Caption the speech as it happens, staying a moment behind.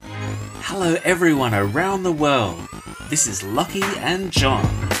Hello everyone around the world. This is Lockie and John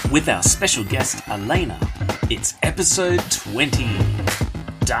with our special guest Alaina. It's episode 20,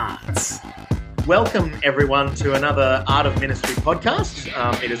 Dance. Welcome everyone to another Art of Ministry podcast.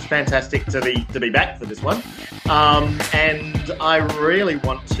 It is fantastic to be back for this one. And I really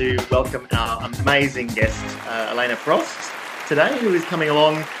want to welcome our amazing guest, Alaina Frost, today, who is coming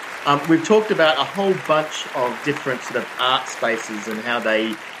along. We've talked about a whole bunch of different sort of art spaces and how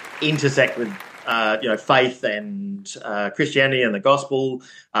they intersect with faith and Christianity and the gospel.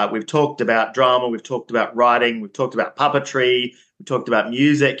 We've talked about drama, we've talked about writing, we've talked about puppetry, we've talked about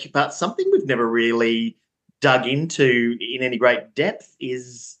music, but something we've never really dug into in any great depth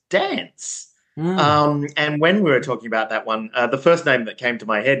is dance. And when we were talking about that one, the first name that came to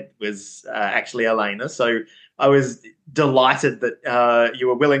my head was actually Alaina. So I was delighted that you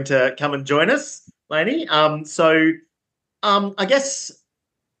were willing to come and join us, Lainey. I guess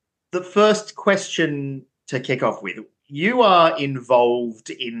the first question to kick off with, you are involved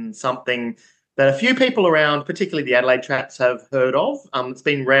in something that a few people around, particularly the Adelaide Traps, have heard of. It's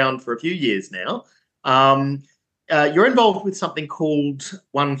been around for a few years now. You're involved with something called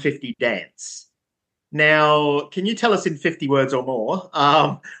 150 Dance. Now, can you tell us in 50 words or more,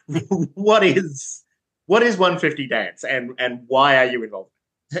 what is 150 Dance and why are you involved?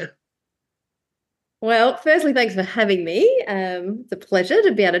 Well, firstly, thanks for having me. It's a pleasure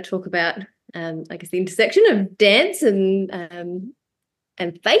to be able to talk about, the intersection of dance and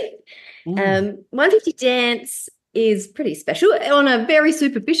faith. 150 Dance is pretty special. On a very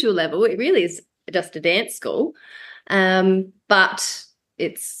superficial level, it really is just a dance school, but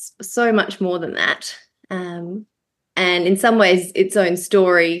it's so much more than that. And in some ways, its own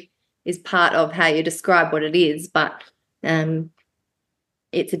story is part of how you describe what it is, but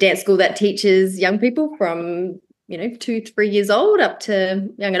it's a dance school that teaches young people from, 2-3 years old up to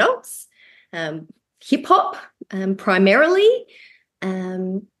young adults, hip hop primarily.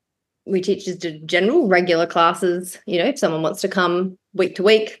 We teach just general regular classes, if someone wants to come week to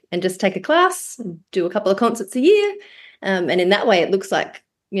week and just take a class, do a couple of concerts a year. And in that way, it looks like,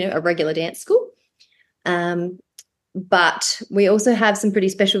 a regular dance school. But we also have some pretty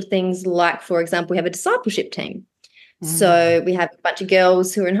special things like, for example, we have a discipleship team. So we have a bunch of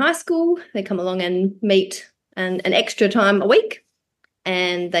girls who are in high school. They come along and meet an extra time a week,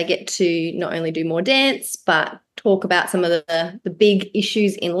 and they get to not only do more dance but talk about some of the big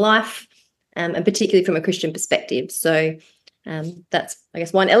issues in life, and particularly from a Christian perspective. So that's, I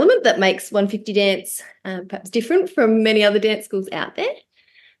guess, one element that makes 150 Dance perhaps different from many other dance schools out there.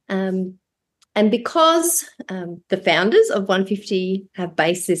 And because the founders of 150 have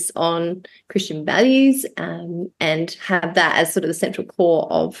based this on Christian values and have that as sort of the central core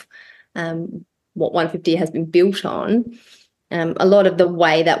of what 150 has been built on, a lot of the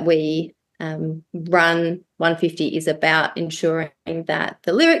way that we run 150 is about ensuring that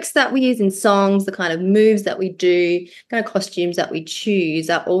the lyrics that we use in songs, the kind of moves that we do, kind of costumes that we choose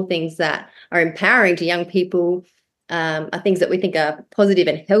are all things that are empowering to young people, are things that we think are positive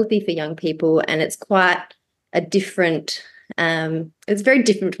and healthy for young people, and it's quite a different, it's very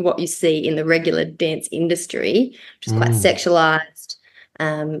different from what you see in the regular dance industry, which is quite sexualized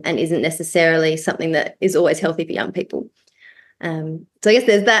and isn't necessarily something that is always healthy for young people. So I guess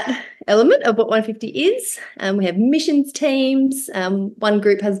there's that element of what 150 is. We have missions teams. One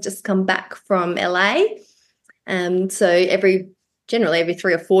group has just come back from LA. So generally every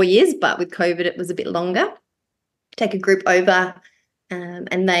 3 or 4 years, but with COVID it was a bit longer. Take a group over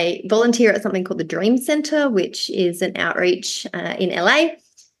and they volunteer at something called the Dream Centre, which is an outreach in LA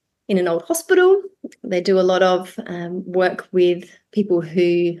in an old hospital. They do a lot of work with people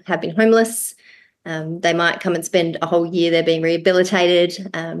who have been homeless. They might come and spend a whole year there being rehabilitated,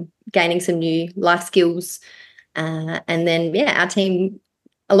 gaining some new life skills. And then, our team,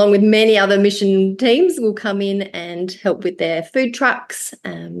 along with many other mission teams, will come in and help with their food trucks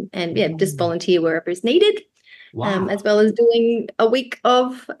and just volunteer wherever is needed. Wow. As well as doing a week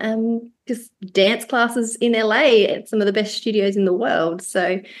of just dance classes in LA at some of the best studios in the world.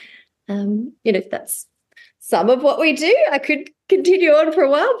 So, that's some of what we do. I could continue on for a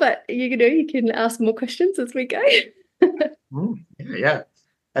while, but you can ask more questions as we go. Yeah.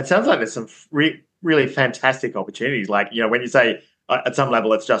 It sounds like there's some really fantastic opportunities. Like, when you say at some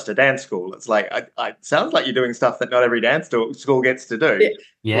level it's just a dance school, it's like it sounds like you're doing stuff that not every dance school gets to do.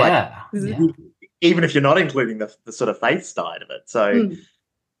 Yeah. Even if you're not including the sort of faith side of it. So,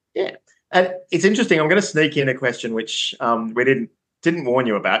 and it's interesting. I'm going to sneak in a question which we didn't warn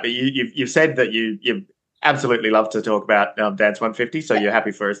you about, but you've said that you absolutely love to talk about Dance 150, so you're happy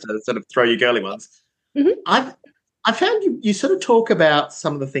for us to sort of throw you girly ones. Mm-hmm. I found you sort of talk about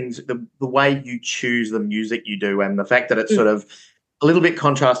some of the things, the way you choose the music you do, and the fact that it's Mm. sort of a little bit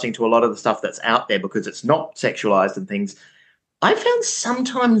contrasting to a lot of the stuff that's out there because it's not sexualized and things. I found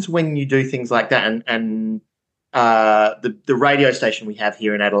sometimes when you do things like that, and the radio station we have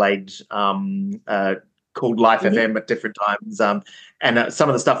here in Adelaide, called Life Mhm. FM at different times, and some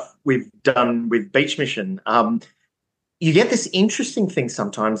of the stuff we've done with Beach Mission, you get this interesting thing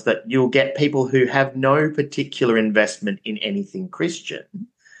sometimes that you'll get people who have no particular investment in anything Christian,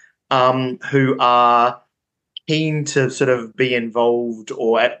 who are keen to sort of be involved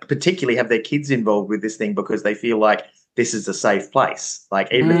or particularly have their kids involved with this thing because they feel like this is a safe place.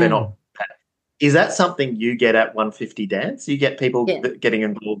 Like, even if they're not. Is that something you get at 150 Dance? You get people Yeah. getting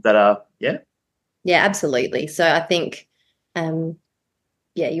involved that are, yeah? Yeah, absolutely. So I think,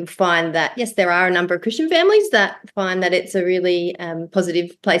 you'll find that, yes, there are a number of Christian families that find that it's a really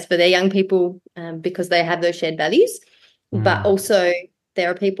positive place for their young people because they have those shared values. But also there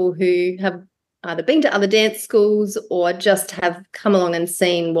are people who have either been to other dance schools or just have come along and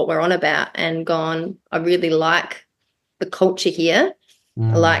seen what we're on about and gone, I really like the culture here.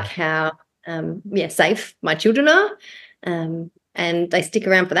 I like how, safe my children are, and they stick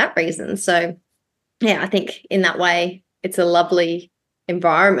around for that reason. So, yeah, I think in that way it's a lovely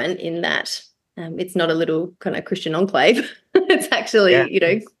environment in that it's not a little kind of Christian enclave. It's actually,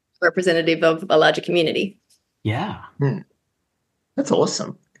 representative of a larger community. Yeah. That's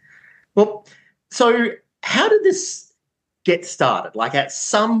awesome. Well, so how did this get started? Like, at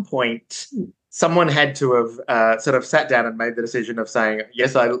some point, someone had to have sort of sat down and made the decision of saying,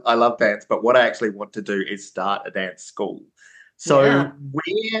 yes, I love dance, but what I actually want to do is start a dance school. So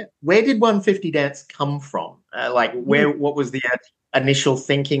where did 150 Dance come from? What was the initial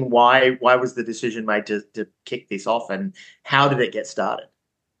thinking? Why was the decision made to kick this off, and how did it get started?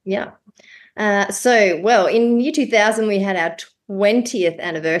 Yeah. In year 2000, we had our 20th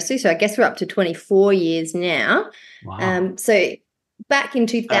anniversary. So I guess we're up to 24 years now. Wow. So back in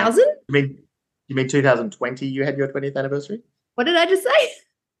 2000. You mean 2020 you had your 20th anniversary? What did I just say?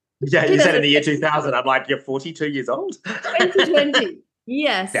 Yeah, you said in the year 2000. I'm like, you're 42 years old? 2020.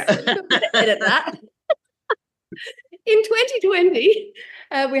 Yes. Yeah. Edit that. In 2020,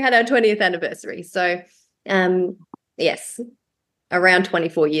 we had our 20th anniversary. So, yes, around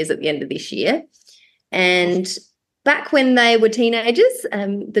 24 years at the end of this year. And back when they were teenagers,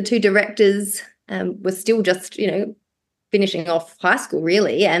 the two directors were still just, finishing off high school,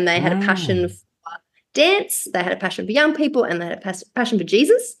 really, and they had a passion for dance, they had a passion for young people, and they had a passion for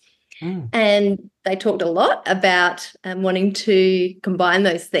Jesus. And they talked a lot about wanting to combine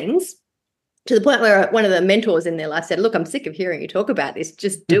those things, to the point where one of the mentors in their life said, look, I'm sick of hearing you talk about this,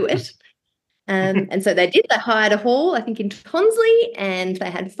 just do it. And so they did. They hired a hall, I think, in Tonsley, and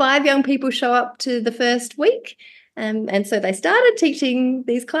they had 5 young people show up to the first week. And so they started teaching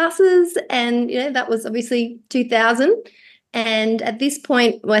these classes, and, that was obviously 2000. And at this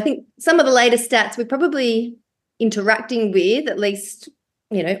point, I think some of the latest stats, we're probably interacting with at least,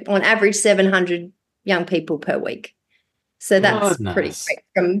 on average 700 young people per week. So that's pretty great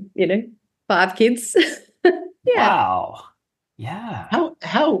from, 5 kids. Yeah. Wow. Yeah.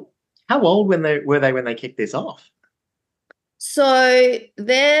 How old were they when they kicked this off? So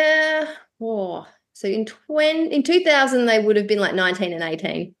in 2000 they would have been like 19 and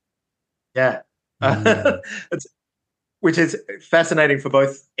 18. Yeah. Which is fascinating for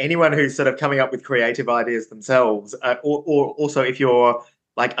both anyone who's sort of coming up with creative ideas themselves, or also if you're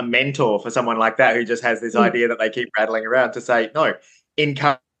like a mentor for someone like that who just has this idea that they keep rattling around, to say, no,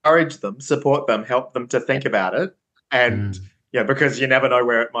 encourage them, support them, help them to think about it. And, because you never know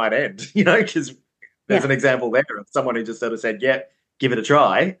where it might end, because there's an example there of someone who just sort of said, yeah, give it a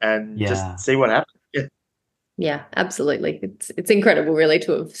try and just see what happens. Yeah. Yeah, absolutely. It's incredible, really,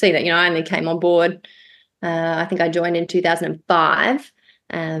 to have seen it. I only came on board, I think I joined in 2005.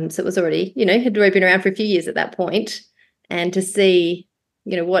 So it was already, had already been around for a few years at that point. And to see,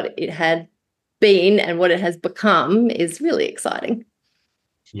 what it had been and what it has become is really exciting.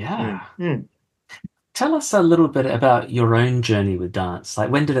 Yeah. Tell us a little bit about your own journey with dance. Like,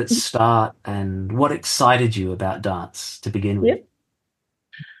 when did it start and what excited you about dance to begin with? Yep.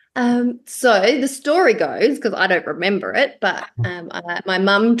 So the story goes, because I don't remember it, but my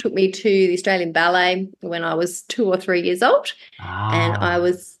mum took me to the Australian Ballet when I was 2 or 3 years old, and I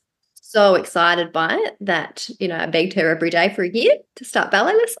was so excited by it that, I begged her every day for a year to start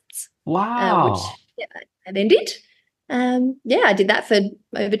ballet lessons. Wow. Which I then did. I did that for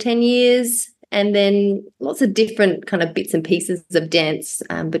over 10 years, and then lots of different kind of bits and pieces of dance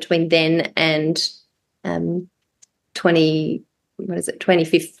between then and 2005.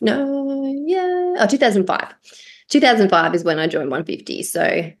 2005 is when I joined 150.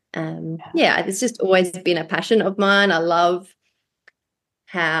 So, it's just always been a passion of mine. I love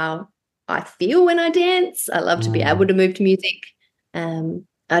how I feel when I dance. I love to be able to move to music.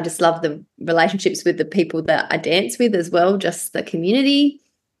 I just love the relationships with the people that I dance with as well, just the community.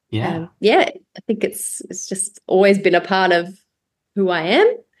 Yeah. I think it's just always been a part of who I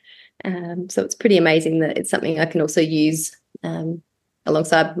am. So it's pretty amazing that it's something I can also use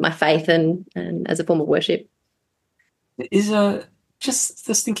alongside my faith and as a form of worship. Is just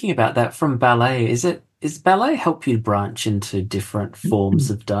thinking about that from ballet, is ballet help you branch into different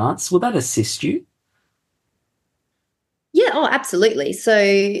forms of dance? Will that assist you? Yeah, oh, absolutely. So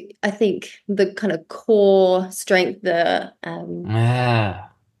I think the kind of core strength, the Yeah.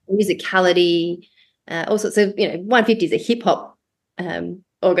 musicality, all sorts of, 150 is a hip hop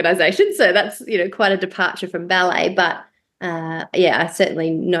organization, so that's quite a departure from ballet. But I certainly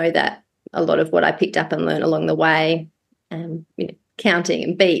know that a lot of what I picked up and learned along the way, counting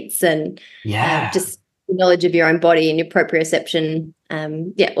and beats and Yeah. just knowledge of your own body and your proprioception,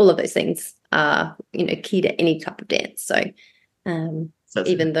 all of those things are key to any type of dance. So So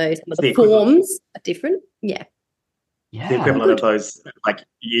even though some of the the equivalent. forms are different, The Yeah. equivalent of those, like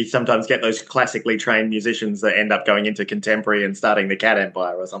you sometimes get those classically trained musicians that end up going into contemporary and starting the cat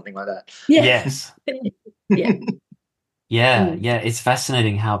empire or something like that. yeah, Yes. yeah. Yeah. Mm. Yeah. It's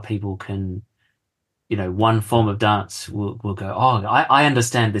fascinating how people can, one form of dance will go, oh, I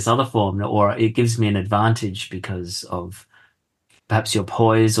understand this other form, or it gives me an advantage because of perhaps your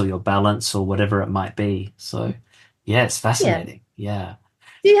poise or your balance or whatever it might be. So, yeah, it's Yeah. fascinating. Yeah.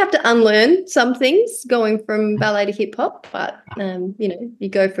 You have to unlearn some things going from ballet to hip hop, but you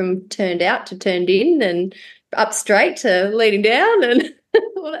go from turned out to turned in and up straight to leaning down and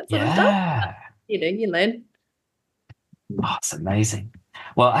all that sort of stuff. Yeah. You learn. Oh, it's amazing.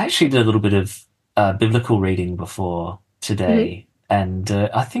 Well, I actually did a little bit of biblical reading before Mm-hmm. today, and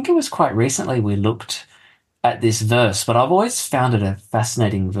I think it was quite recently we looked at this verse, but I've always found it a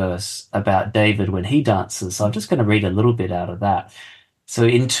fascinating verse about David when he dances. So I'm just going to read a little bit out of that. So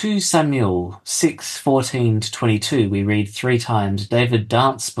in 2 Samuel 6:14 to 22, we read three times, David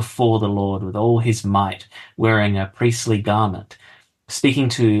danced before the Lord with all his might, wearing a priestly garment. Speaking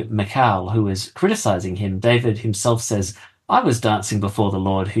to Michal, who was criticizing him, David himself says, I was dancing before the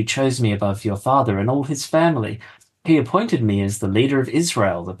Lord, who chose me above your father and all his family. He appointed me as the leader of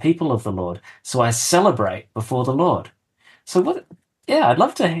Israel, the people of the Lord. So I celebrate before the Lord. So I'd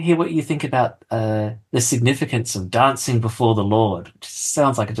love to hear what you think about the significance of dancing before the Lord. It just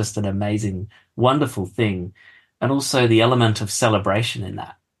sounds like just an amazing, wonderful thing. And also the element of celebration in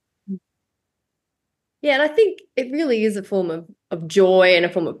that. Yeah, and I think it really is a form of joy and a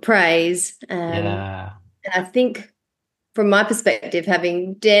form of praise. Yeah. And I think from my perspective,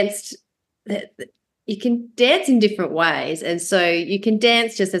 having danced, you can dance in different ways. And so you can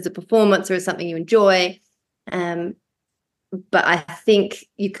dance just as a performance or as something you enjoy. But I think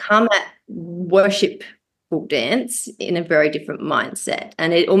you come at worshipful dance in a very different mindset.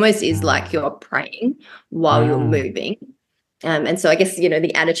 And it almost is like Mm. you're praying while you're Mm. moving. And so I guess,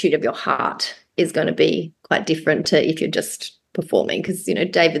 the attitude of your heart is going to be quite different to if you're just performing because,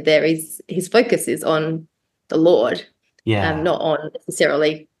 David there his focus is on the Lord, Yeah. not on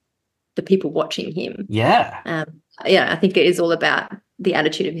necessarily the people watching him. Yeah. I think it is all about the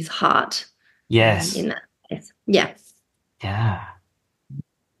attitude of his heart Yes. in that case. Yeah. Yeah.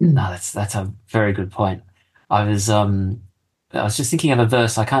 No, that's a very good point. I was I was just thinking of a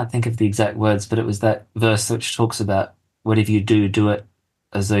verse. I can't think of the exact words, but it was that verse which talks about whatever you do, do it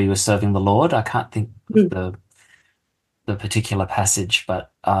as though you were serving the Lord. I can't think of Mm. the particular passage,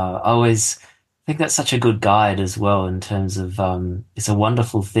 but I always think that's such a good guide as well in terms of it's a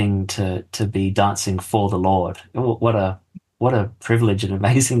wonderful thing to be dancing for the Lord. What a privilege and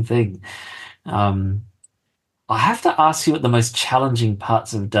amazing thing. Um, I have to ask you what the most challenging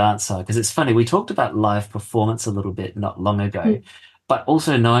parts of dance are, because it's funny, we talked about live performance a little bit not long ago, Mm. but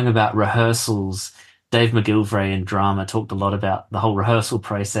also knowing about rehearsals. Dave McGilvray in drama talked a lot about the whole rehearsal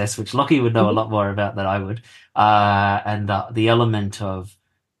process, which Lockie would know a Mhm. lot more about than I would. And the element of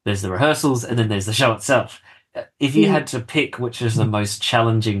there's the rehearsals and then there's the show itself. If you Mm. had to pick which is the most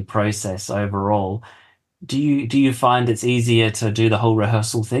challenging process overall, do you find it's easier to do the whole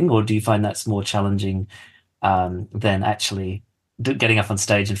rehearsal thing, or do you find that's more challenging than actually getting up on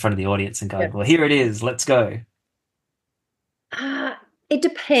stage in front of the audience and Yeah. going, well, here it is, let's go. Uh, it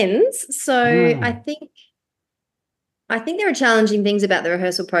depends. So Mm. I think there are challenging things about the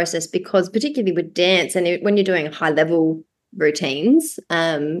rehearsal process because particularly with dance and when you're doing high level routines,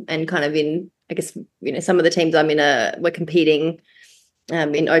 and kind of in, I guess, some of the teams I'm in we're competing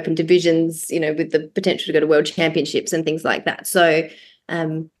in open divisions, with the potential to go to world championships and things like that. So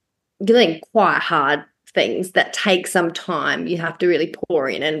doing quite hard things that take some time. You have to really pour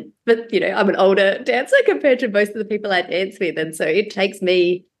in. But I'm an older dancer compared to most of the people I dance with. And so it takes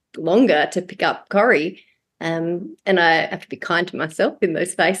me longer to pick up choreo. And I have to be kind to myself in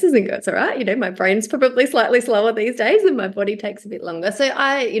those spaces and go, it's all right. My brain's probably slightly slower these days and my body takes a bit longer. So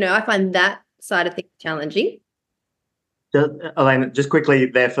I find that side of things challenging. Alaina, just quickly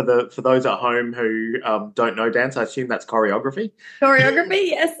there for those at home who don't know dance, I assume that's choreography. Choreography,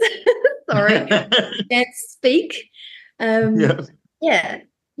 yes. Sorry, can't speak. Yeah.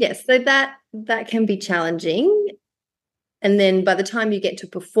 Yes. So that can be challenging. And then by the time you get to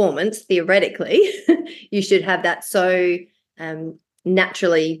performance, theoretically, you should have that so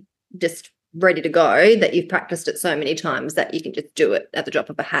naturally just ready to go that you've practiced it so many times that you can just do it at the drop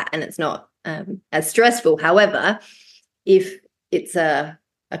of a hat and it's not as stressful. However, if it's a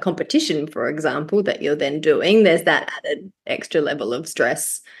competition, for example, that you're then doing, there's that added extra level of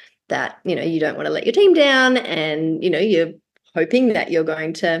stress that, you don't want to let your team down and, you're hoping that you're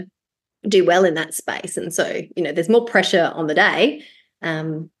going to do well in that space. And so, there's more pressure on the day.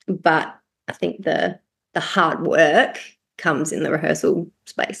 But I think the hard work comes in the rehearsal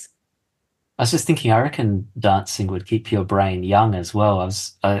space. I was just thinking, I reckon dancing would keep your brain young as well.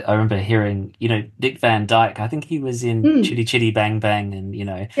 I remember hearing, Dick Van Dyke, I think he was in Chitty Chitty Bang Bang and,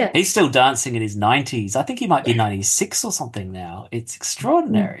 Yeah. he's still dancing in his 90s. I think he might be 96 or something now. It's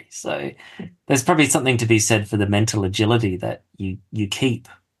extraordinary. So there's probably something to be said for the mental agility that you keep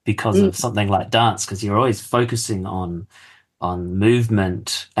because of something like dance, because you're always focusing on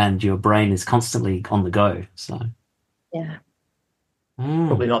movement and your brain is constantly on the go. So Yeah.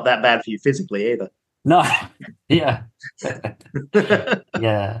 Probably not that bad for you physically either. No, yeah.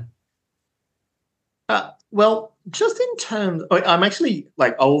 Yeah. Well, just in terms, I'm actually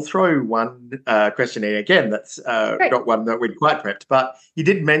I'll throw one question in again. That's not one that we'd quite prepped, but you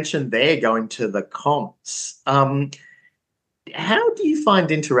did mention there going to the comps. How do you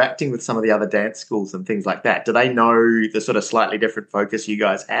find interacting with some of the other dance schools and things like that? Do they know the sort of slightly different focus you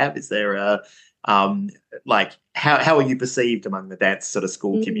guys have? Is there a how are you perceived among the dance sort of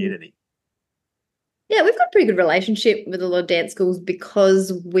school community? Yeah, we've got a pretty good relationship with a lot of dance schools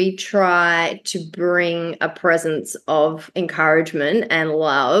because we try to bring a presence of encouragement and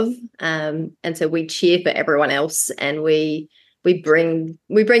love. And so we cheer for everyone else and we bring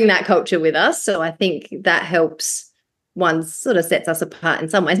that culture with us. So I think that helps. One sort of sets us apart in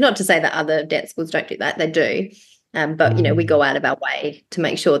some ways. Not to say that other dance schools don't do that, they do. But we go out of our way to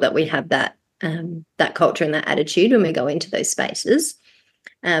make sure that we have that culture and that attitude when we go into those spaces.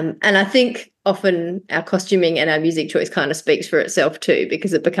 And I think often our costuming and our music choice kind of speaks for itself too,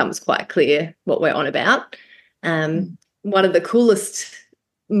 because it becomes quite clear what we're on about. One of the coolest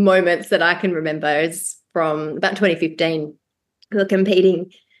moments that I can remember is from about 2015. We were competing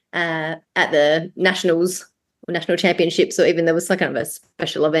at the nationals or national championships, or even there was kind of a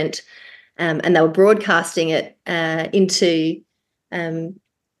special event, and they were broadcasting it into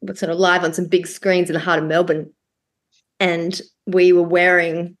sort of live on some big screens in the heart of Melbourne. And we were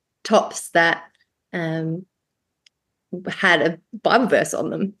wearing tops that had a Bible verse on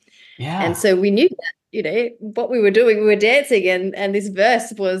them. Yeah. And so we knew that, what we were doing, we were dancing and this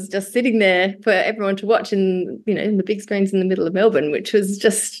verse was just sitting there for everyone to watch in the big screens in the middle of Melbourne, which was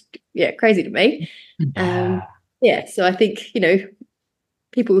just, crazy to me. So I think,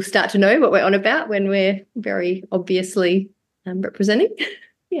 people start to know what we're on about when we're very obviously representing.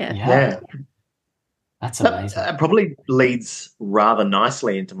 Yeah. That's amazing. That probably leads rather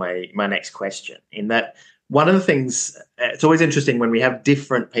nicely into my next question, in that one of the things, it's always interesting when we have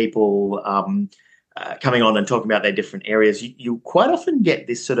different people coming on and talking about their different areas, you quite often get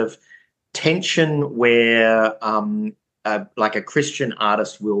this sort of tension where a Christian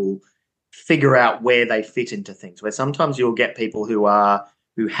artist will figure out where they fit into things, where sometimes you'll get people who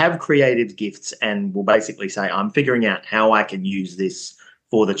have creative gifts and will basically say, I'm figuring out how I can use this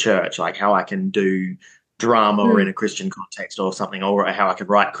for the church, like how I can do drama or in a Christian context or something, or how I can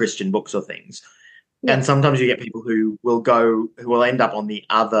write Christian books or things. Yeah. And sometimes you get people who will end up on the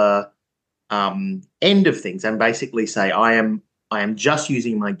other end of things and basically say, I am just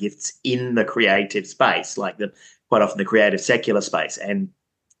using my gifts in the creative space, quite often the creative secular space, and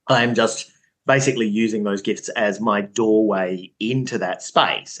I am just basically using those gifts as my doorway into that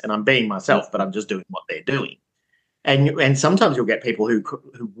space, and I'm being myself, but I'm just doing what they're doing. And sometimes you'll get people who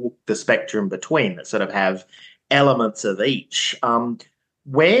walk the spectrum between, that sort of have elements of each.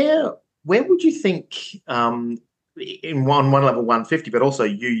 Where would you think, in one level 150, but also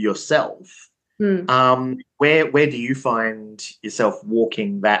you yourself, Mm. Where do you find yourself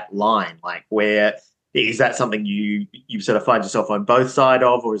walking that line? Like, where is that something you sort of find yourself on both side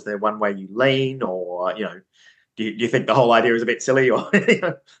of, or is there one way you lean, or do you think the whole idea is a bit silly, or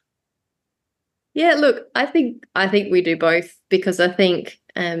Yeah, look, I think we do both because I think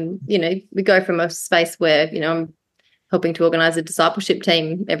we go from a space where, I'm helping to organize a discipleship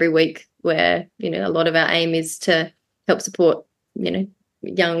team every week where, a lot of our aim is to help support,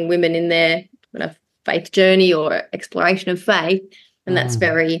 young women in their faith journey or exploration of faith. And that's Mm.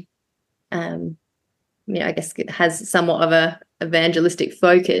 very I guess it has somewhat of a evangelistic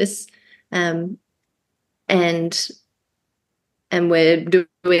focus. Um, and we're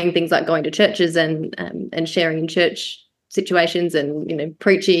doing things like going to churches and sharing in church situations and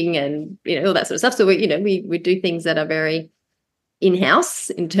preaching and all that sort of stuff. So we do things that are very in-house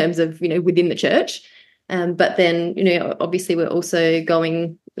in terms of within the church. But then obviously we're also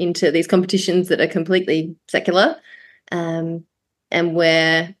going into these competitions that are completely secular, and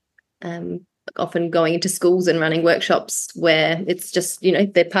we're often going into schools and running workshops where it's just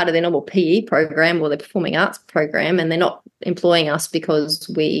they're part of their normal PE program or their performing arts program, and they're not employing us because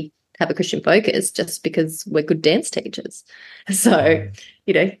we have a Christian focus, just because we're good dance teachers. So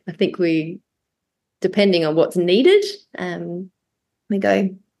I think we, depending on what's needed, we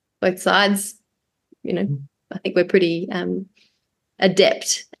go both sides. I think we're pretty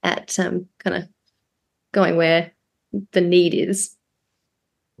adept at kind of going where the need is.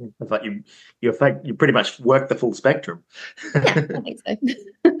 it's like you pretty much work the full spectrum? Yeah, I think so.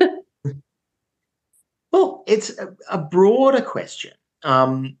 Well, it's a broader question.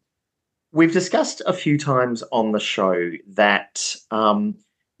 We've discussed a few times on the show that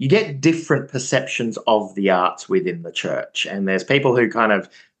you get different perceptions of the arts within the church, and there's people who kind of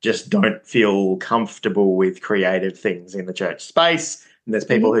just don't feel comfortable with creative things in the church space, and there's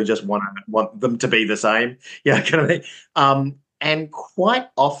people who just want them to be the same, kind of thing. And quite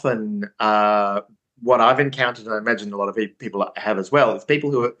often, what I've encountered, and I imagine a lot of people have as well, is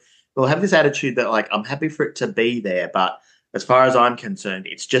people who will have this attitude that, like, I'm happy for it to be there, but as far as I'm concerned,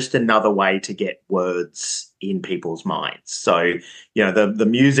 it's just another way to get words in people's minds. So, the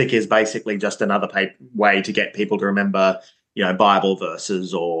music is basically just another way to get people to remember, Bible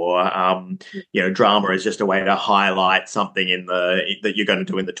verses, or, drama is just a way to highlight something that you're going to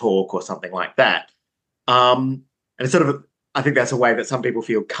do in the talk or something like that. And it's sort of, I think that's a way that some people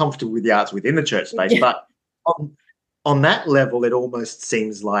feel comfortable with the arts within the church space. Yeah. But on that level, it almost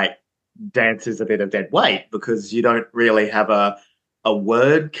seems like dance is a bit of dead weight because you don't really have a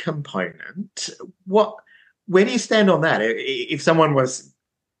word component. Where do you stand on that? If someone was,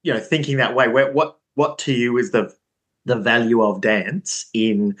 thinking that way, what to you is the value of dance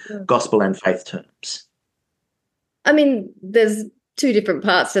in gospel and faith terms? I mean, there's two different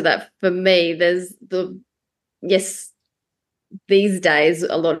parts to that for me. There's yes, these days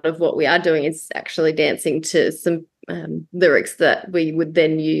a lot of what we are doing is actually dancing to some lyrics that we would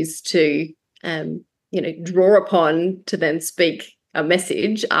then use to draw upon to then speak a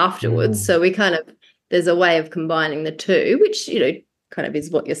message afterwards. So we there's a way of combining the two, which kind of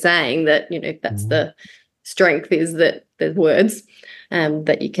is what you're saying, that that's the strength, is that there's words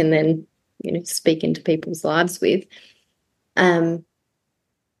that you can then speak into people's lives with.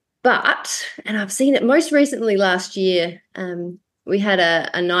 But, and I've seen it most recently last year, we had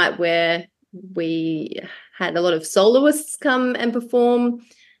a night where we had a lot of soloists come and perform,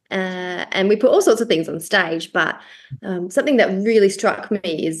 and we put all sorts of things on stage. But something that really struck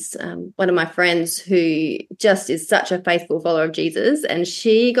me is one of my friends who just is such a faithful follower of Jesus, and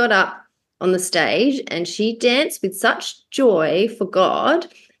she got up on the stage and she danced with such joy for God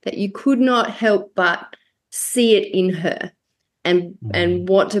that you could not help but see it in her and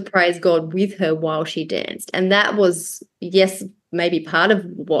want to praise God with her while she danced. And that was, yes, maybe part of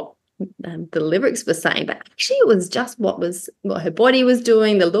what the lyrics were saying, but actually it was just what her body was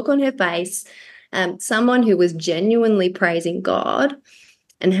doing, the look on her face, someone who was genuinely praising God,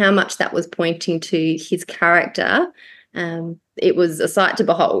 and how much that was pointing to his character. It was a sight to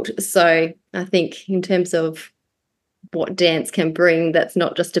behold. So I think in terms of what dance can bring, that's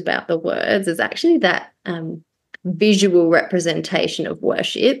not just about the words, is actually that visual representation of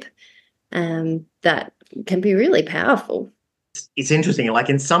worship that can be really powerful. It's interesting. Like,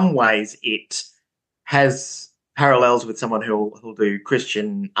 in some ways, it has parallels with someone who'll do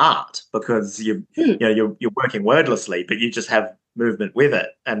Christian art, because you're working wordlessly, but you just have movement with it.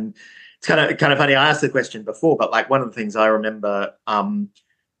 And it's kind of funny. I asked the question before, but like, one of the things I remember, I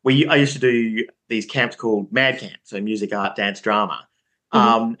used to do these camps called Mad Camp, so music, art, dance, drama.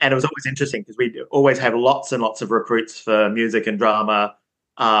 And it was always interesting because we'd always have lots and lots of recruits for music and drama,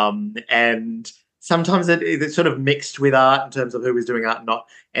 And sometimes it's sort of mixed with art in terms of who was doing art and not.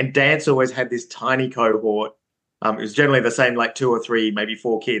 And dance always had this tiny cohort. It was generally the same, like 2 or 3, maybe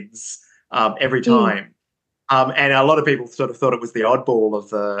 4 kids every Mm. time. And a lot of people sort of thought it was the oddball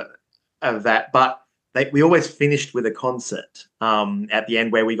of that, but we always finished with a concert at the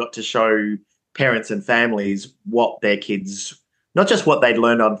end where we got to show parents and families what their kids, not just what they'd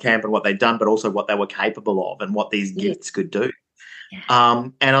learned on camp and what they'd done, but also what they were capable of and what these Yeah. gifts could do. Yeah.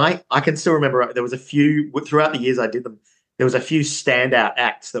 And I can still remember there was a few throughout the years I did them. There was a few standout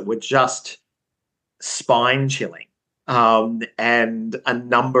acts that were just spine chilling. And a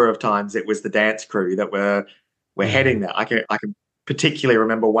number of times it was the dance crew that were heading Mm. that. I can particularly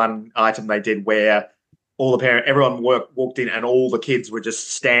remember one item they did where everyone walked in and all the kids were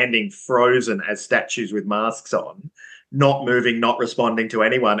just standing frozen as statues with masks on, not moving, not responding to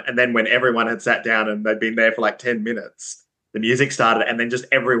anyone. And then when everyone had sat down and they'd been there for like 10 minutes, the music started and then just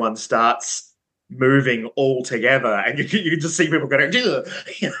everyone starts moving all together and you just see people going, Yeah.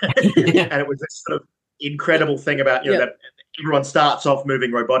 and it was this sort of incredible thing about, Yeah. that everyone starts off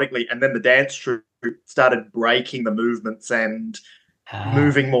moving robotically and then the dance troupe started breaking the movements and Ah,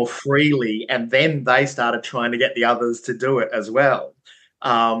 moving more freely, and then they started trying to get the others to do it as well.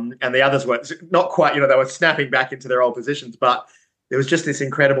 And the others were not quite, they were snapping back into their old positions, but there was just this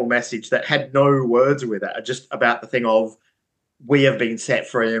incredible message that had no words with it, just about the thing of we have been set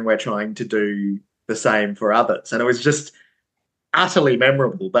free and we're trying to do the same for others. And it was just utterly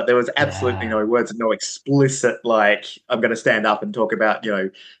memorable, but there was absolutely yeah. no words and no explicit, like, I'm going to stand up and talk about, John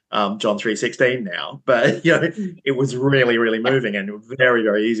 3:16 now. But, Mm. it was really, really moving and very,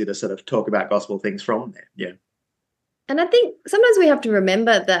 very easy to sort of talk about gospel things from there. Yeah. And I think sometimes we have to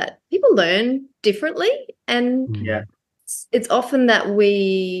remember that people learn differently, and Yeah. Mm. it's often that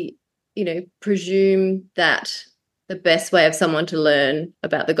we, presume that the best way of someone to learn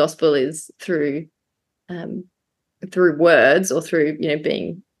about the gospel is um, through words or through,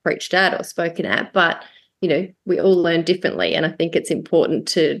 being preached at or spoken at. But, we all learn differently. And I think it's important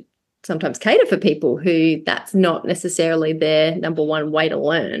to sometimes cater for people who that's not necessarily their number one way to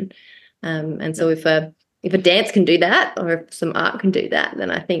learn. And so if a dance can do that, or if some art can do that,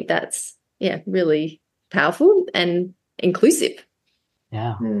 then I think that's, really powerful and inclusive.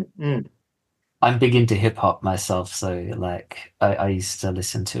 Yeah. Mm-hmm. I'm big into hip hop myself, so like I used to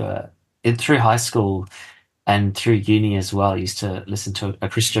listen to through high school and through uni as well. I used to listen to a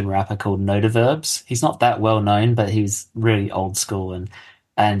Christian rapper called Notaverbs. He's not that well known, but he was really old school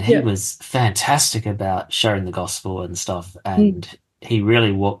and he Yeah. was fantastic about sharing the gospel and stuff. Mm. And he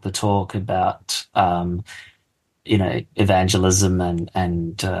really walked the talk about evangelism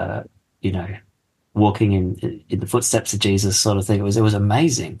and you know walking in the footsteps of Jesus sort of thing. It was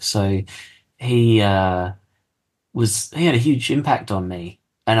amazing. So he he had a huge impact on me.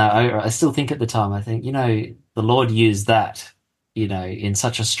 And I still think at the time, I think, the Lord used that, in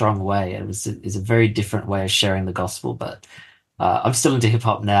such a strong way. It's a very different way of sharing the gospel, but I'm still into hip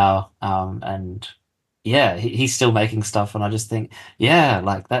hop now. And yeah, he's still making stuff. And I just think, yeah,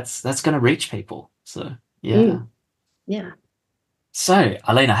 like that's going to reach people. So yeah. Mm. Yeah. So,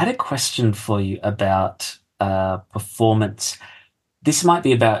 Alaina, I had a question for you about performance. This might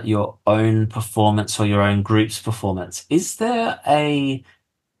be about your own performance or your own group's performance. Is there a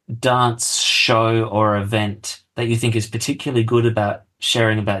dance show or event that you think is particularly good about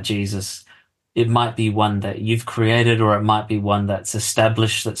sharing about Jesus? It might be one that you've created, or it might be one that's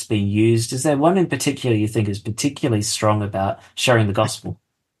established that's been used. Is there one in particular you think is particularly strong about sharing the gospel?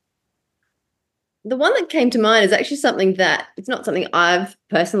 The one that came to mind is actually something that it's not something I've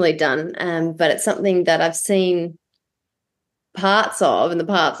personally done, but it's something that I've seen parts of, and the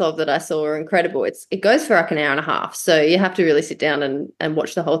parts of that I saw are incredible. It goes for like an hour and a half, so you have to really sit down and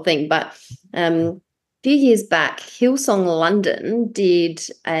watch the whole thing. But a few years back, Hillsong London did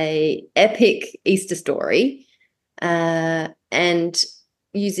a epic Easter story, and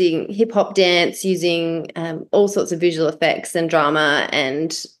using hip hop dance, using all sorts of visual effects and drama,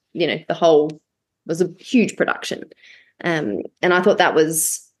 and the whole was a huge production. And I thought that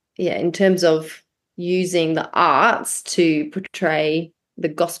was, in terms of using the arts to portray the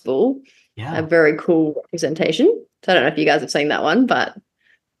gospel, a Yeah. very cool representation. So I don't know if you guys have seen that one, but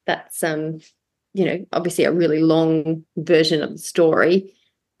that's obviously a really long version of the story.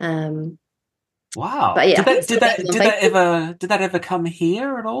 Wow. But yeah, Did I think that some did of that's that on did that Facebook. ever come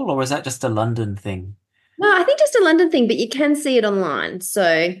here at all, or was that just a London thing? No, I think just a London thing, but you can see it online. So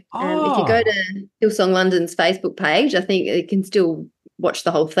if you go Oh, to Hillsong London's Facebook page, I think you can still watch the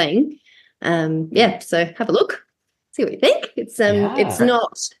whole thing. So have a look, see what you think. It's yeah.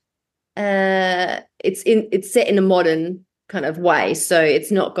 not it's set in a modern kind of way. So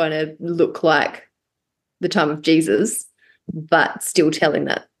it's not going to look like the time of Jesus, but still telling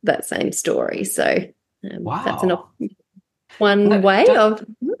that same story. So that's Wow. one No, way of.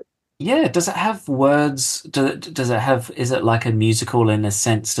 yeah, does it have words? Does it have, is it like a musical in a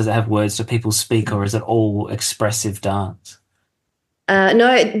sense? Does it have words that people speak, or is it all expressive dance?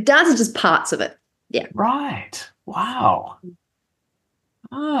 No, dance is just parts of it. Yeah. Right. Wow.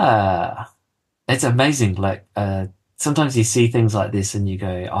 Ah, it's amazing. Like, sometimes you see things like this and you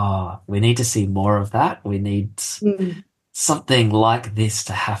go, oh, we need to see more of that. We need Mm. something like this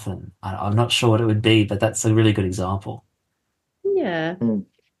to happen. I'm not sure what it would be, but that's a really good example. Yeah.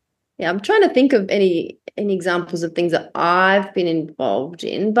 Yeah, I'm trying to think of any examples of things that I've been involved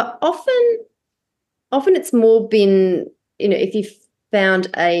in, but often it's more been, if you've found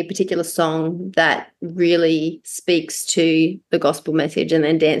a particular song that really speaks to the gospel message and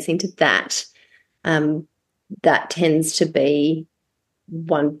then dancing to that, um, that tends to be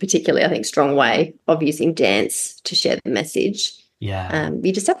one particularly, I think, strong way of using dance to share the message. Yeah.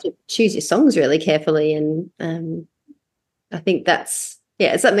 You just have to choose your songs really carefully, and I think it's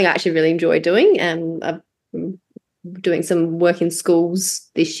something I actually really enjoy doing. I'm doing some work in schools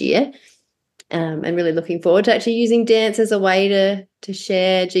this year, and really looking forward to actually using dance as a way to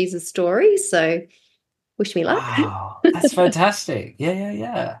share Jesus' story. So wish me luck. Wow. That's fantastic. Yeah, yeah,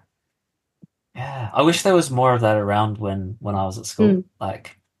 yeah. Yeah, I wish there was more of that around when I was at school. Mm,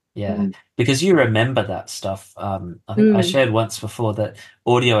 Like, yeah, mm, because you remember that stuff. I think I mm. shared once before that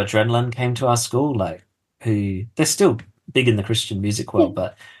Audio Adrenaline came to our school, like who they're still big in the Christian music Yeah. world,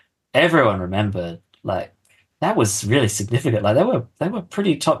 but everyone remembered like that was really significant. Like they were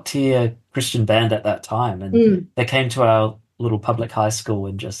pretty top tier Christian band at that time, and Mm. they came to our little public high school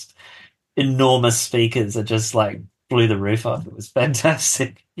and just enormous speakers that just like blew the roof off. It was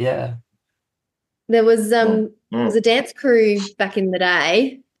fantastic. Yeah. There was Mm. was Mm. a dance crew back in the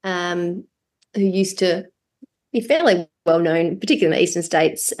day who used to be fairly well known, particularly in the eastern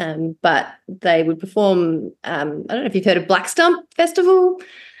states. But they would perform. I don't know if you've heard of Black Stump Festival.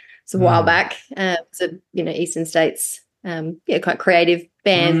 It's a while Mm. back. So eastern states, quite creative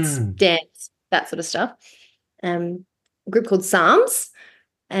bands, Mm. dance, that sort of stuff. A group called Psalms,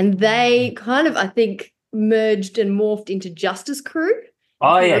 and they kind of, I think, merged and morphed into Justice Crew,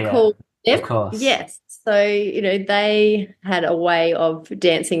 Oh if you yeah, yeah. recall Of them. course. Yes. So, they had a way of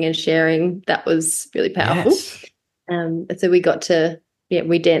dancing and sharing that was really powerful. Yes. And so we got to,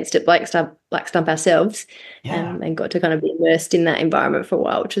 we danced at Black Stump ourselves, Yeah. and got to kind of be immersed in that environment for a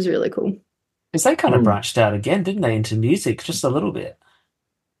while, which was really cool. Because they kind of Mm. branched out again, didn't they, into music just a little bit?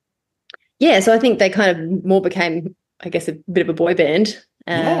 Yeah, so I think they kind of more became, I guess, a bit of a boy band.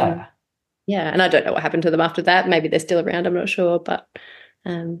 Yeah. Yeah, and I don't know what happened to them after that. Maybe they're still around, I'm not sure. But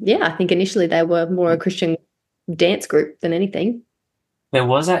yeah, I think initially they were more a Christian dance group than anything. There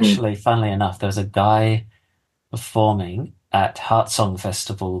was Mm. actually, funnily enough, there was a guy performing at Heart Song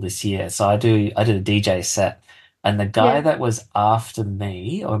Festival this year. So I did a DJ set, and the guy Yeah. that was after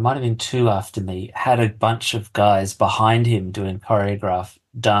me, or it might have been two after me, had a bunch of guys behind him doing choreographed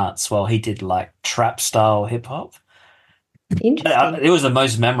dance while he did like trap style hip hop. Interesting. It was the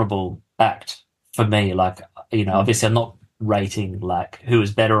most memorable act for me. Like, Mm. obviously I'm not rating like who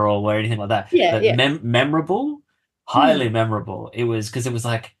was better or anything like that, Yeah, but yeah. memorable, highly Mm. memorable. It was because it was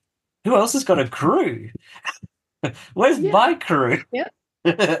like, who else has got a crew? Where's Yeah. my crew? Yeah.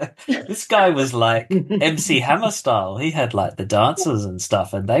 This guy was like MC Hammer style. He had like the dancers and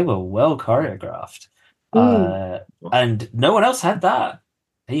stuff, and they were well choreographed. Mm. Uh, and no one else had that.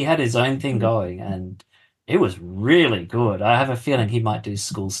 He had his own thing going, and it was really good. I have a feeling he might do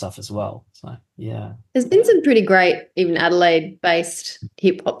school stuff as well. So yeah. There's been some pretty great, even Adelaide-based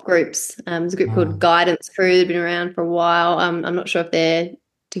hip hop groups. There's a group called Mm. Guidance Crew. They've been around for a while. I'm not sure if they're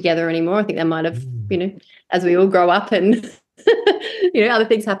together anymore. I think they might have, Mm. as we all grow up and other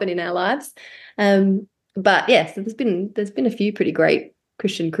things happen in our lives. But yeah, so there's been a few pretty great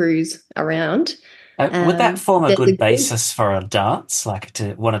Christian crews around. Would that form a There's a good group. basis for a dance, like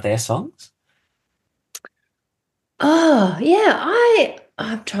to one of their songs? Oh yeah,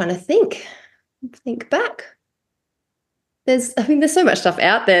 I'm trying to think back. There's so much stuff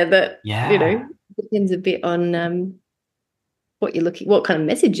out there that Yeah, depends a bit on what kind of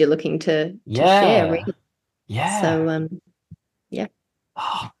message you're looking to share, yeah, really. So yeah. yeah.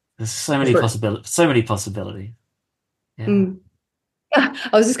 Oh, there's so many possibilities. So many possibilities. Yeah. Mm. I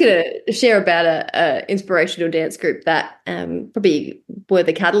was just going to share about a inspirational dance group that probably were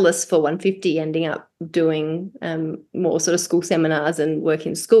the catalyst for 150 ending up doing more sort of school seminars and work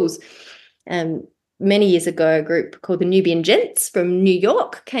in schools. Many years ago, a group called the Nubian Gents from New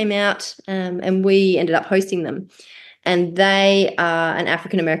York came out, and we ended up hosting them. and they are an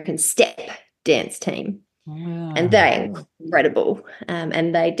African American step dance team, and Wow. they're incredible.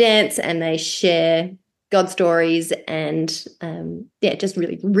 And they dance and they share God stories, and just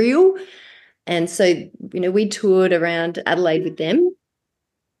really real. And so, we toured around Adelaide with them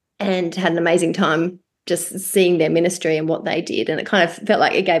and had an amazing time just seeing their ministry and what they did. And it kind of felt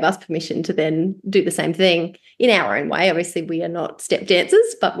like it gave us permission to then do the same thing in our own way. Obviously, we are not step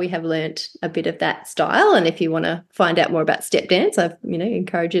dancers, but we have learnt a bit of that style. And if you want to find out more about step dance, I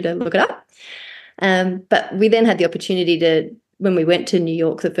encourage you to look it up. But we then had the opportunity to, when we went to New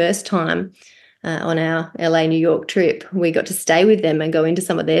York the first time on our LA New York trip, we got to stay with them and go into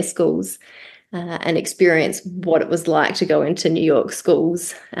some of their schools and experience what it was like to go into New York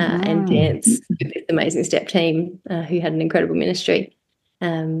schools and dance with this amazing step team who had an incredible ministry.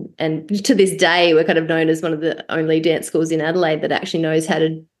 And to this day, we're kind of known as one of the only dance schools in Adelaide that actually knows how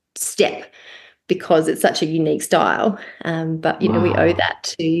to step, because it's such a unique style. But we owe that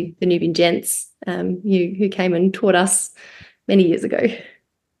to the Nubian gents who came and taught us many years ago.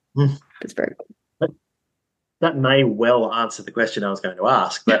 It's very cool. That may well answer the question I was going to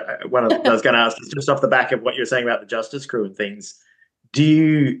ask, but I was going to ask is just off the back of what you were saying about the Justice Crew and things.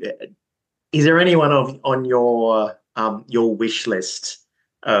 Is there anyone on your wish list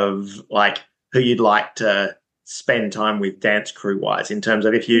of like who you'd like to spend time with dance crew wise, in terms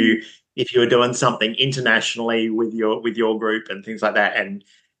of if you were doing something internationally with your group and things like that, and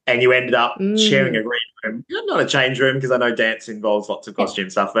you ended up sharing a green room, not a change room, because I know dance involves lots of costume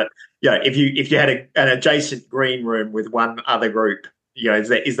stuff, but if you had an adjacent green room with one other group,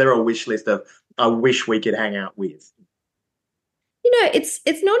 is there a wish list of I wish we could hang out with?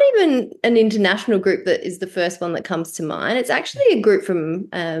 It's not even an international group that is the first one that comes to mind. It's actually a group from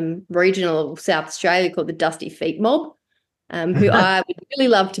regional South Australia called the Dusty Feet Mob, who I would really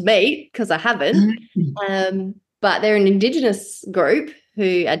love to meet because I haven't. But they're an Indigenous group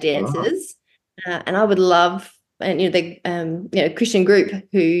who are dancers, and I would love, and they Christian group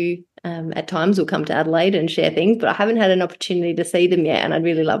who at times will come to Adelaide and share things, but I haven't had an opportunity to see them yet, and I'd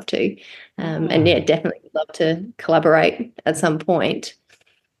really love to. Definitely would love to collaborate at some point.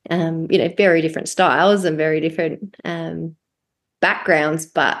 Very different styles and very different backgrounds,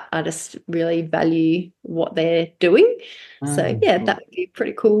 but I just really value what they're doing. So that would be a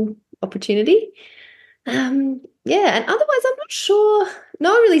pretty cool opportunity. And otherwise I'm not sure.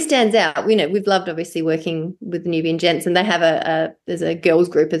 No one really stands out. We've loved obviously working with the Nubian gents, and they have there's a girls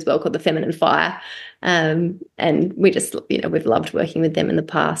group as well called the Feminine Fire. And we just, we've loved working with them in the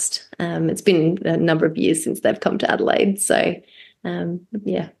past. It's been a number of years since they've come to Adelaide. So,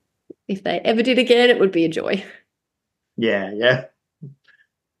 if they ever did again, it would be a joy. Yeah.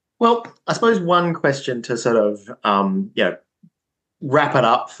 Well, I suppose one question to sort of, wrap it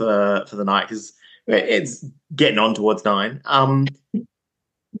up for the night, because it's getting on towards 9.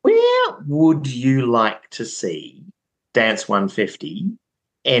 Where would you like to see Dance 150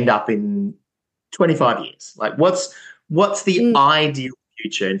 end up in 25 years? Like, what's the ideal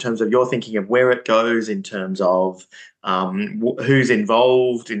future in terms of your thinking of where it goes, in terms of who's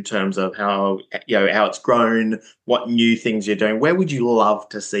involved, in terms of how it's grown, what new things you're doing? Where would you love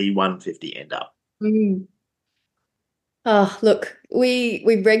to see 150 end up? Oh, look, we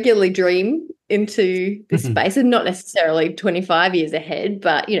regularly dream into this space, and not necessarily 25 years ahead,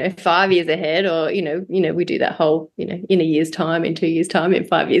 but 5 years ahead, or we do that whole in a year's time, in 2 years' time, in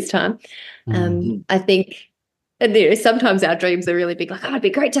 5 years' time. I think, and sometimes our dreams are really big, like, it'd be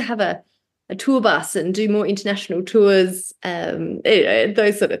great to have a tour bus and do more international tours,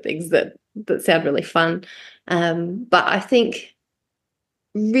 those sort of things that sound really fun. But I think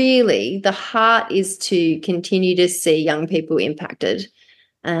really the heart is to continue to see young people impacted,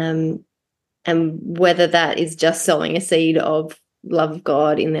 and whether that is just sowing a seed of love of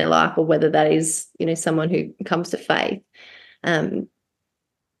God in their life, or whether that is someone who comes to faith,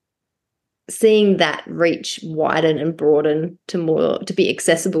 seeing that reach widen and broaden to be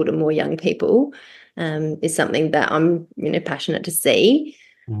accessible to more young people is something that I'm passionate to see.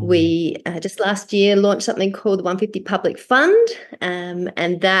 We just last year launched something called the 150 Public Fund,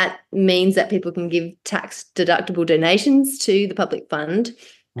 and that means that people can give tax-deductible donations to the public fund,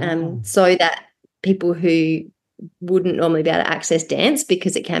 so that people who wouldn't normally be able to access dance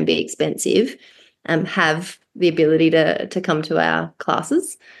because it can be expensive have the ability to come to our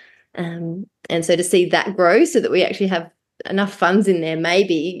classes. And so to see that grow so that we actually have enough funds in there,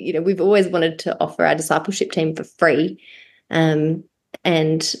 maybe, we've always wanted to offer our discipleship team for free.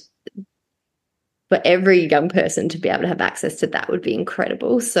 And for every young person to be able to have access to that would be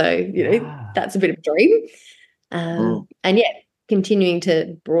incredible. So, that's a bit of a dream. And continuing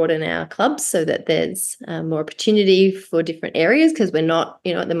to broaden our clubs so that there's more opportunity for different areas, because we're not,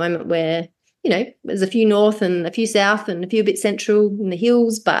 at the moment we're, there's a few north and a few south and a few a bit central in the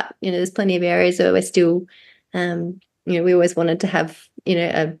hills, but, there's plenty of areas where we're still, we always wanted to have,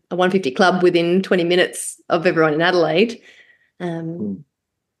 a 150 club within 20 minutes of everyone in Adelaide.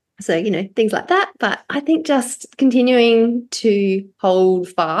 So, things like that. But I think just continuing to hold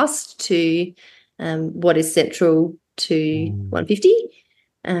fast to what is central to 150,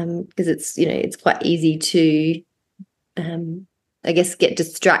 because it's quite easy to, I guess, get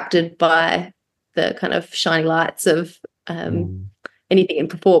distracted by the kind of shiny lights of anything in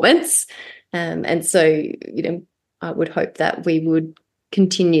performance. And so, I would hope that we would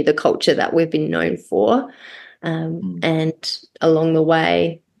continue the culture that we've been known for, and along the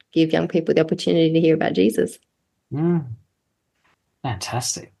way give young people the opportunity to hear about Jesus.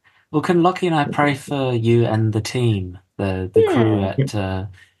 Fantastic. Well, can Lockie and I pray for you and the team, the crew at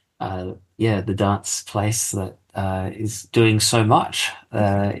the dance place that is doing so much,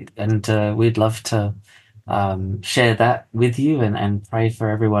 and we'd love to share that with you and pray for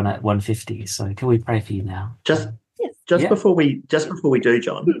everyone at 150. So can we pray for you now? Before we do,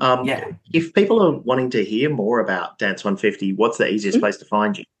 John, if people are wanting to hear more about Dance 150, what's the easiest place to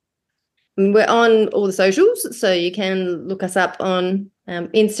find you? We're on all the socials, so you can look us up on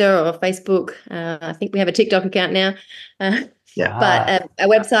Insta or Facebook. I think we have a TikTok account now. But our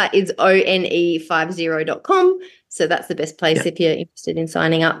website is one50.com, so that's the best place if you're interested in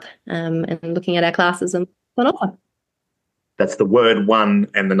signing up and looking at our classes and on offer. That's the word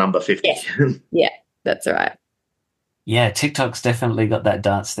 1 and the number 50. Yes. Yeah, that's right. Yeah, TikTok's definitely got that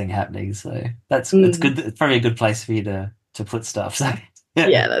dance thing happening, so it's good. It's probably a good place for you to put stuff. So.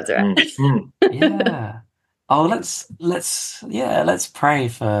 Yeah, that's right. Yeah. Oh, let's pray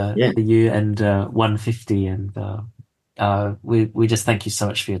for you and 150, and we just thank you so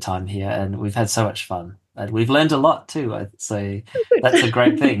much for your time here, and we've had so much fun, and we've learned a lot too. I'd say that's a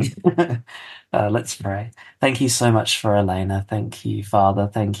great thing. Let's pray. Thank you so much for Alaina. Thank you, Father.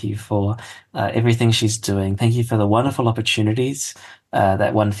 Thank you for everything she's doing. Thank you for the wonderful opportunities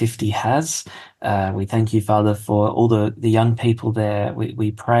that 150 has. We thank you, Father, for all the young people there.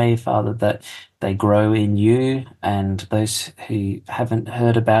 We pray, Father, that they grow in you, and those who haven't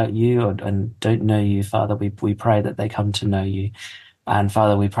heard about you and don't know you, Father, we pray that they come to know you. And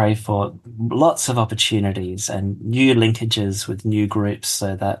Father, we pray for lots of opportunities and new linkages with new groups,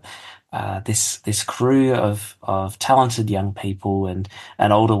 so that this crew of talented young people and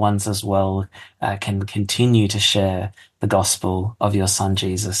older ones as well can continue to share the gospel of your Son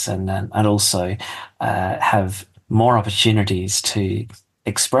Jesus, and also have more opportunities to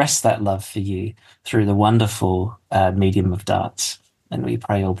express that love for you through the wonderful medium of dance. And we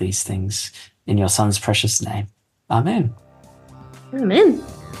pray all these things in your Son's precious name. Amen. Amen.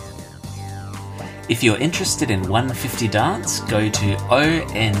 If you're interested in 150 Dance, go to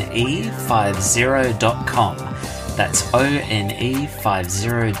one50.com. That's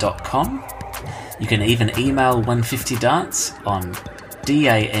one50.com. You can even email 150 Dance on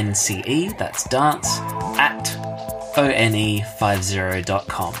DANCE, that's dance, at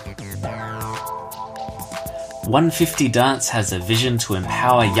one50.com. 150 Dance has a vision to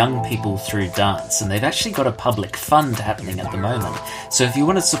empower young people through dance, and they've actually got a public fund happening at the moment. So if you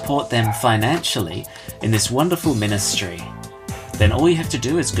want to support them financially in this wonderful ministry, then all you have to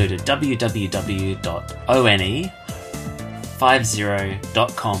do is go to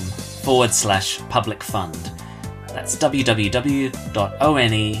www.one50.com/public fund. That's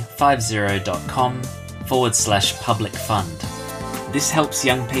www.one50.com/public fund. This helps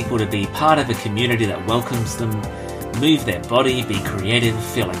young people to be part of a community that welcomes them, move their body, be creative,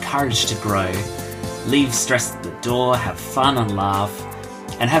 feel encouraged to grow, leave stress at the door, have fun and laugh,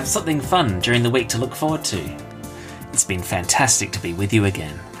 and have something fun during the week to look forward to. It's been fantastic to be with you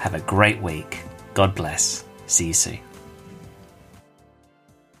again. Have a great week. God bless. See you soon.